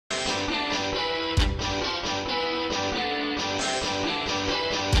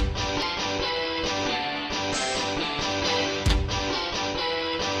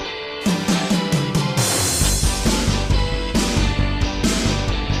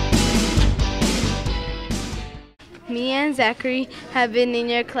and Zachary have been in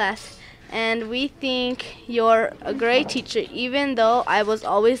your class, and we think you're a great teacher, even though I was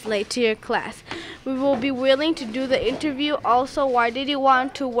always late to your class. We will be willing to do the interview. Also, why did you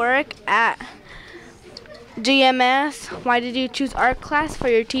want to work at GMS? Why did you choose art class for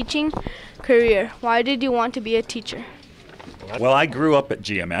your teaching career? Why did you want to be a teacher? Well, I grew up at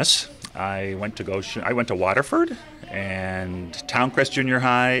GMS. I went to Waterford and Towncrest Junior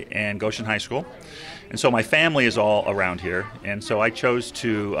High and Goshen High School. And so my family is all around here. And so I chose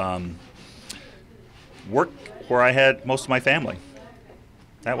to work where I had most of my family.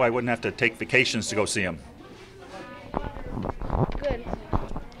 That way I wouldn't have to take vacations to go see them. Good.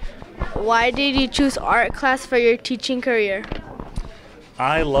 Why did you choose art class for your teaching career?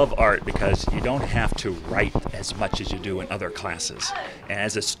 I love art because you don't have to write as much as you do in other classes. And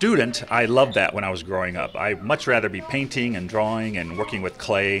as a student, I loved that when I was growing up. I'd much rather be painting and drawing and working with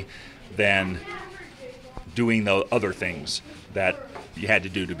clay than doing the other things that you had to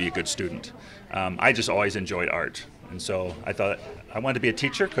do to be a good student. I just always enjoyed art. And so I thought I wanted to be a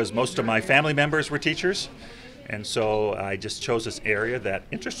teacher because most of my family members were teachers. And so I just chose this area that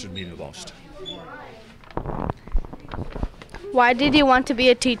interested me the most. Why did you want to be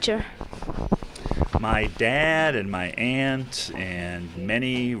a teacher? My dad and my aunt and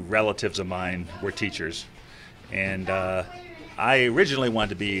many relatives of mine were teachers. And I originally wanted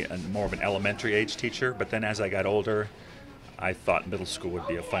to be more of an elementary age teacher, but then as I got older, I thought middle school would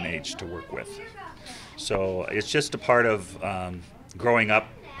be a fun age to work with. So it's just a part of growing up,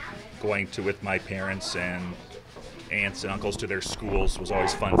 going with my parents and aunts and uncles to their schools was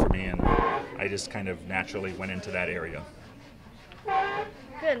always fun for me, and I just kind of naturally went into that area.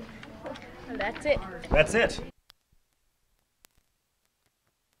 Good. And that's it. That's it.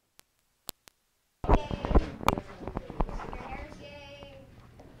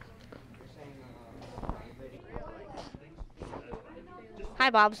 Hi,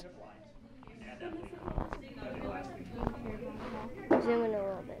 Bobs. Zoom in a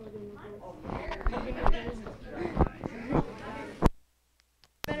little bit.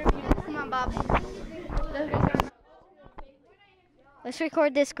 Come on, Bob. Let's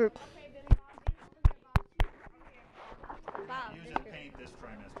record this group. Using paint this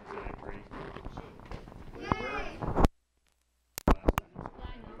trimester, Zachary.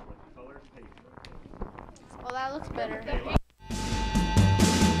 Oh, that looks better.